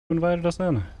invited us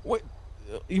in. What?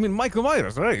 You mean Michael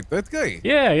Myers, right? That guy.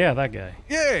 Yeah, that guy.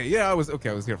 Yeah. I was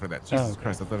here for that. Jesus okay.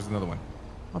 Christ, I thought there was another one.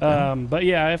 But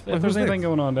yeah, if there's anything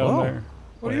going on down there.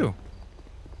 What are you?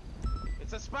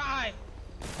 It's a spy.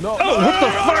 No. Oh, what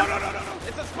the fuck? No.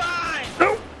 It's a spy.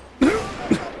 No.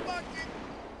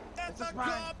 That's a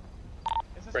spy.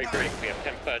 Break, we have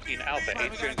 1013 Alpha,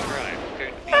 8 Jones Drive.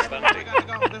 Going to be Bundy. We gotta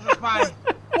go. There's a spy.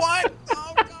 What?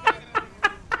 Oh, God.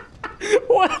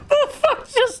 What the fuck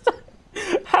just...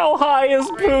 How high is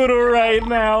Poodle right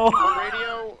now?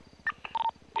 Radio.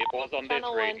 It was on this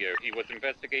radio. He was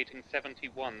investigating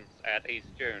 71s at Ace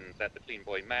Jones at the Clean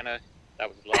Boy Manor. That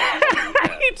was last.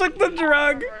 He took the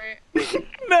drug.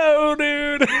 No,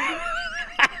 dude.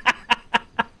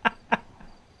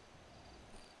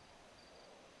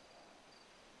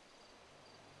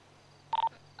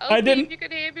 I didn't. You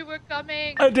could hear me. We're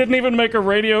coming. I didn't even make a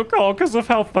radio call because of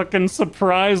how fucking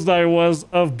surprised I was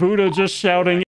of Buddha just shouting.